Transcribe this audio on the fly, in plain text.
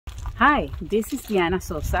Hi, this is Diana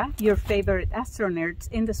Sosa, your favorite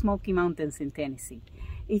astro-nerds in the Smoky Mountains in Tennessee.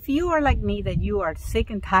 If you are like me, that you are sick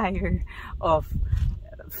and tired of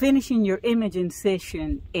finishing your imaging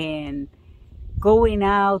session and going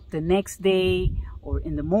out the next day or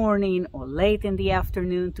in the morning or late in the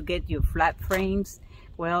afternoon to get your flat frames,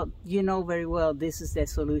 well, you know very well this is the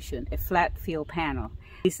solution, a flat field panel.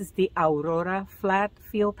 This is the Aurora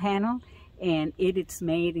Flatfield Panel, and it is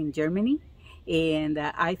made in Germany. And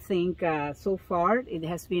I think so far it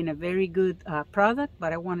has been a very good product,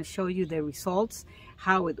 but I want to show you the results,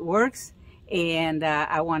 how it works, and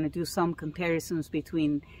I want to do some comparisons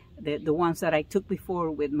between the ones that I took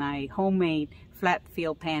before with my homemade flat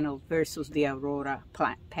field panel versus the Aurora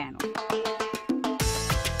panel.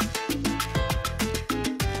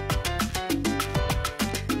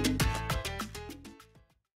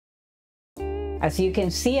 As you can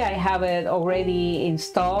see, I have it already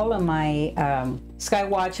installed on my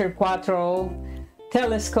Skywatcher Quattro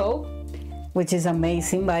telescope, which is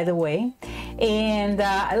amazing, by the way. And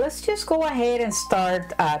let's just go ahead and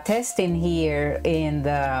start testing here in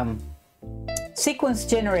the sequence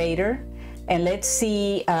generator, and let's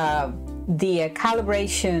see the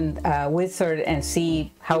calibration wizard and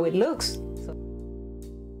see how it looks.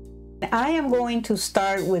 I am going to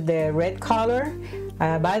start with the red color.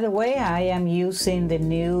 By the way, I am using the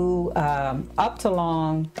new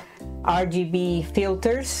Optolong RGB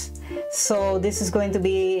filters. So this is going to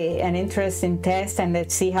be an interesting test, and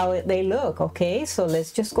let's see how they look. Okay, so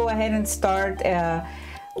let's just go ahead and start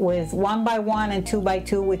with 1x1 and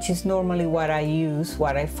 2x2, which is normally what I use,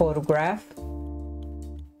 what I photograph.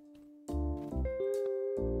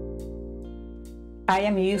 I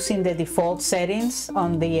am using the default settings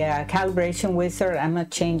on the calibration wizard. I'm not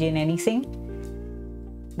changing anything.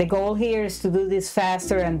 The goal here is to do this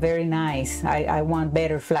faster and very nice. I want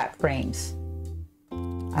better flat frames.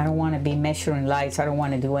 I don't want to be measuring lights. I don't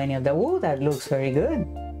want to do any of that. Oh, that looks very good.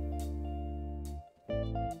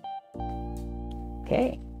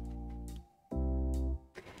 Okay.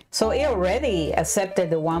 So it already accepted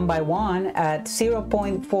the 1x1 at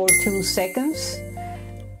 0.42 seconds.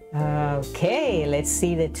 Okay, let's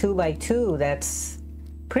see the 2x2. That's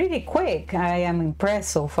pretty quick. I am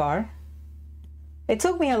impressed so far. It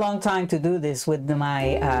took me a long time to do this with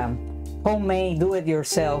my homemade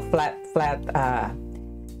do-it-yourself flat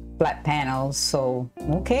panels. So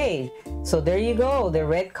okay, so there you go. The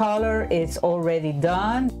red color is already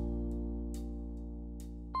done.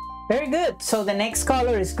 Very good. So the next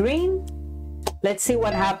color is green. Let's see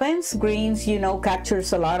what happens. Greens, you know,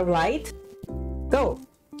 captures a lot of light. Go.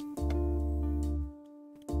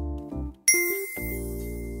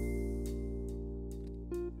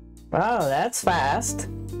 Wow, that's fast.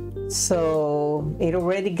 So it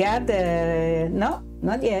already got the, no,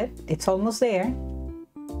 not yet. It's almost there.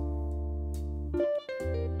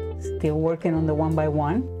 Still working on the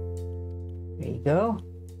 1x1. There you go.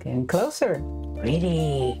 Getting closer.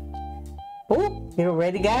 Pretty. Oh, it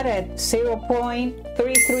already got it.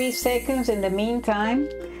 0.33 seconds in the meantime.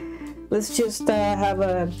 Let's just have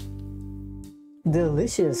a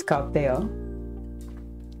delicious cocktail.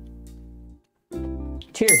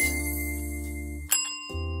 Cheers.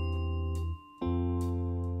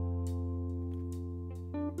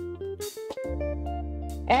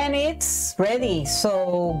 And it's ready.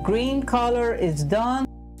 So green color is done.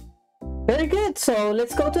 Very good. So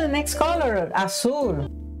let's go to the next color, azul.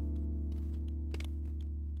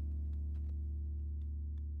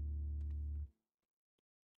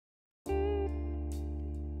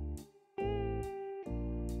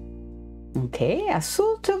 Okay,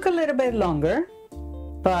 azul took a little bit longer,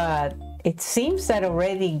 but it seems that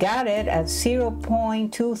already got it at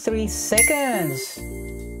 0.23 seconds.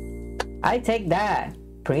 I take that.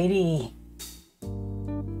 Pretty.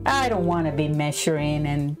 I don't want to be measuring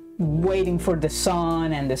and waiting for the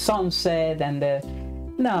sun and the sunset and the...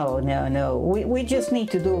 No. We just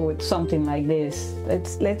need to do it something like this.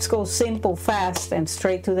 Let's go simple, fast, and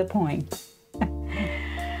straight to the point.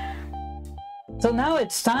 So now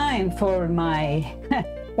it's time for my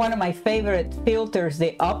one of my favorite filters,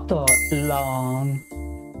 the Optolong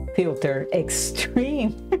filter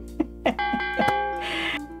Extreme.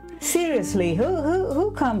 Seriously,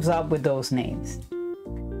 who comes up with those names?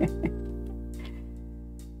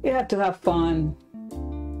 You have to have fun.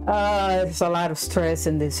 There's a lot of stress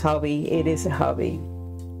in this hobby. It is a hobby.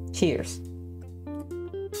 Cheers.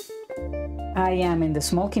 I am in the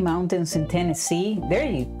Smoky Mountains in Tennessee. There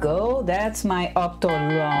you go. That's my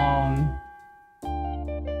Optolong.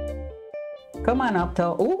 Come on,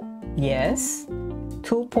 Opto. Oh, yes.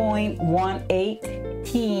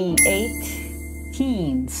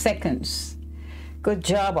 2.18 seconds. Good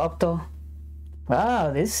job, Opto.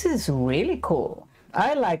 Wow, this is really cool.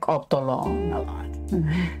 I like Optolong a lot.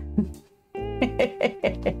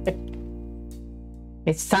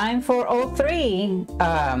 It's time for O3.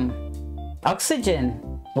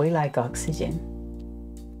 Oxygen. We like oxygen.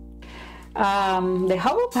 The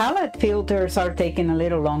hollow palette filters are taking a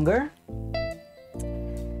little longer.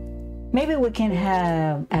 Maybe we can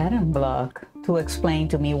have Adam Block to explain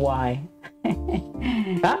to me why.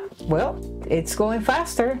 Well, it's going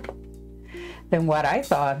faster than what I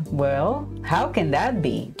thought. Well, how can that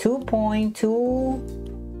be?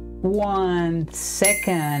 2.21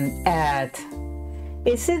 second at,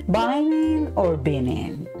 is it binding or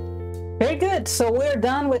binning? Very good. So we're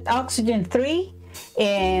done with Oxygen 3,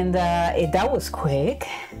 and that was quick.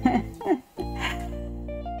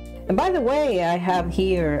 And by the way, I have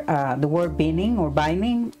here the word binning or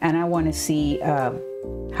binding, and I want to see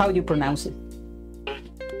how you pronounce it.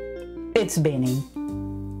 It's binning.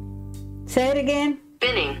 Say it again.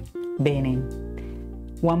 Binning. Binning.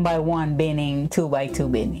 1 by 1 binning, 2 by 2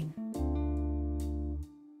 binning.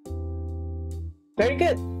 Very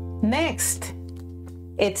good. Next,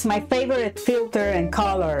 it's my favorite filter and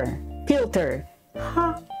color. Filter.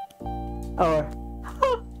 Huh. Or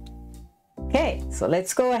huh. Okay, so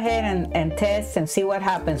let's go ahead and test and see what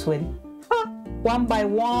happens with 1 by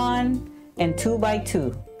 1 and 2 by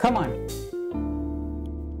 2. Come on.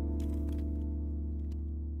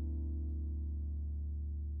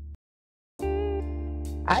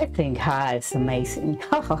 I think is amazing.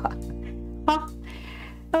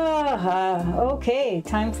 Okay,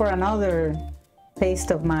 time for another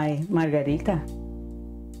taste of my margarita.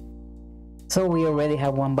 So we already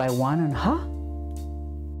have 1 by 1 and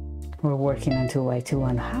we're working on 2 by 2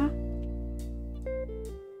 and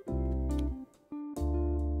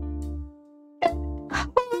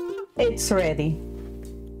It's ready.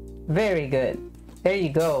 Very good. There you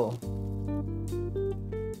go.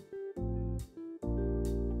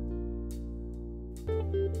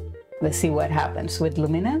 Let's see what happens with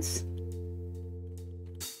luminance.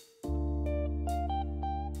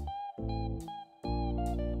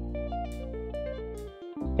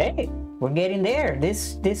 Okay, we're getting there.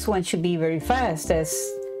 This one should be very fast as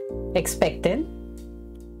expected.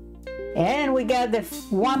 And we got the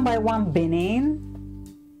 1 by 1 binning.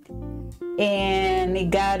 And it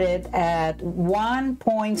got it at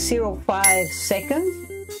 1.05 seconds.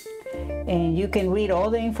 And you can read all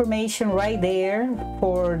the information right there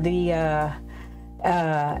for the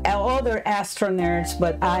other Astro-Nerds,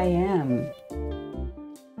 but I am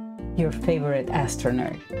your favorite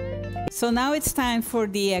Astro-Nerd. So now it's time for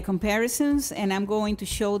the comparisons, and I'm going to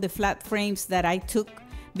show the flat frames that I took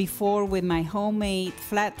before with my homemade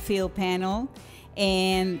Flatfield panel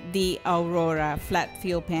and the Aurora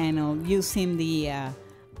Flatfield panel using the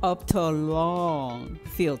Optolong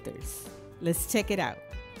filters. Let's check it out.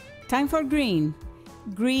 Time for green.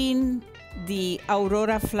 Green, the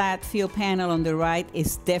Aurora Flatfield panel on the right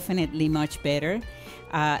is definitely much better.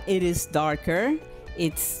 It is darker.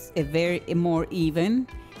 It's more even.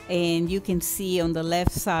 And you can see on the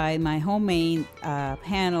left side, my homemade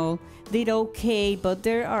panel did okay, but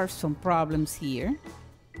there are some problems here.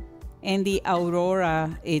 And the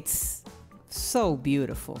Aurora, it's so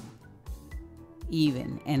beautiful,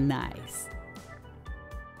 even and nice.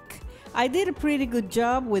 I did a pretty good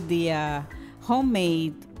job with the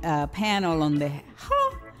homemade panel on the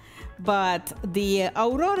but the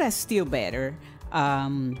Aurora is still better.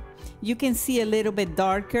 You can see a little bit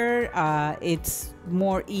darker, it's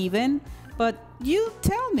more even, but you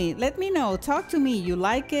tell me, let me know, talk to me, you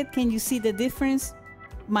like it? Can you see the difference?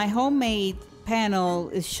 My homemade panel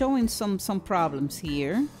is showing some problems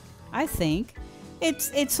here. I think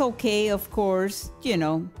it's okay, of course, you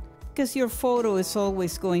know, because your photo is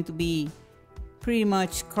always going to be pretty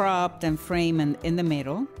much cropped and framed in the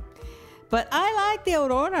middle. But I like the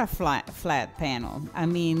Aurora flat panel. I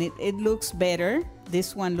mean, it looks better.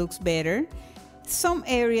 This one looks better. Some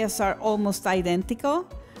areas are almost identical,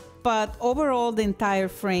 but overall the entire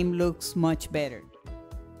frame looks much better.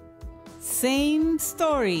 Same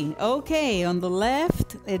story. Okay, on the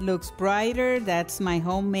left, it looks brighter. That's my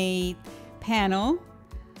homemade panel.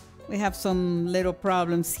 We have some little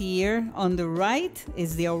problems here. On the right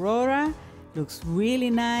is the Aurora. Looks really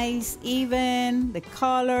nice, even. The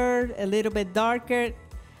color, a little bit darker.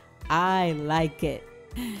 I like it.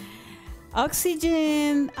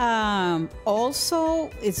 Oxygen also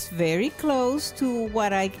is very close to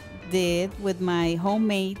what I did with my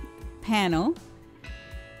homemade panel.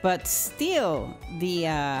 But still, the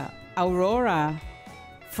Aurora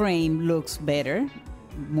frame looks better.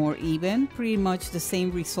 more even, pretty much the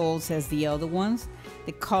same results as the other ones.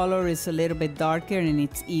 The color is a little bit darker and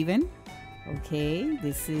it's even. Okay,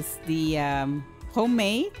 this is the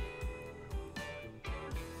homemade,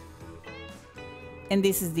 and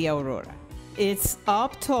this is the Aurora. It's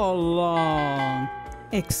Optolong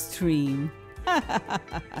Extreme.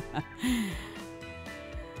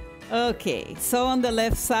 Okay, so on the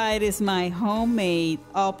left side is my homemade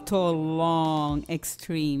Optolong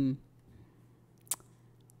Extreme.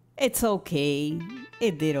 It's okay.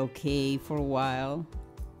 It did okay for a while.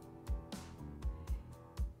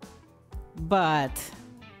 But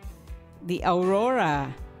the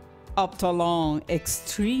Aurora Optolong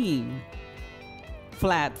Extreme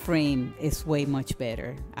flat frame is way much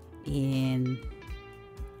better. And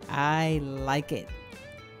I like it.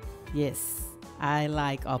 Yes, I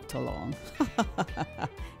like Optolong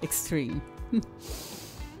Extreme.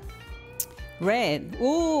 Red.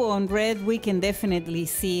 Oh, on red we can definitely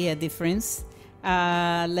see a difference.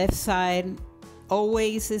 Left side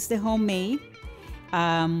always is the homemade.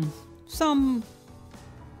 Some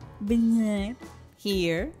vignette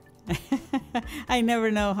here. I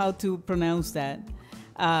never know how to pronounce that.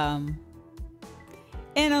 And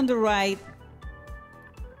on the right,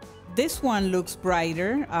 this one looks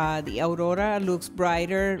brighter. The Aurora looks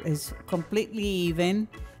brighter. It's completely even.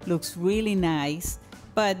 Looks really nice.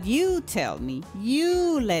 But you tell me,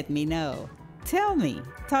 you let me know. Tell me,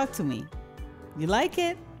 talk to me. You like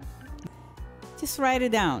it? Just write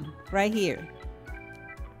it down right here.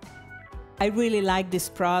 I really like this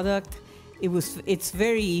product. It's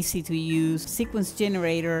very easy to use. Sequence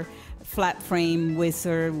generator, flat frame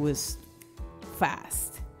wizard was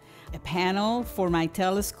fast. A panel for my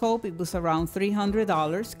telescope, it was around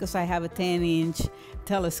 $300 because I have a 10-inch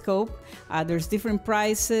telescope. There's different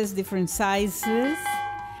prices, different sizes.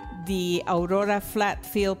 The Aurora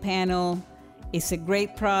Flatfield panel is a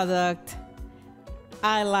great product.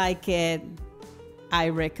 I like it. I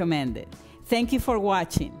recommend it. Thank you for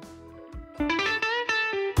watching.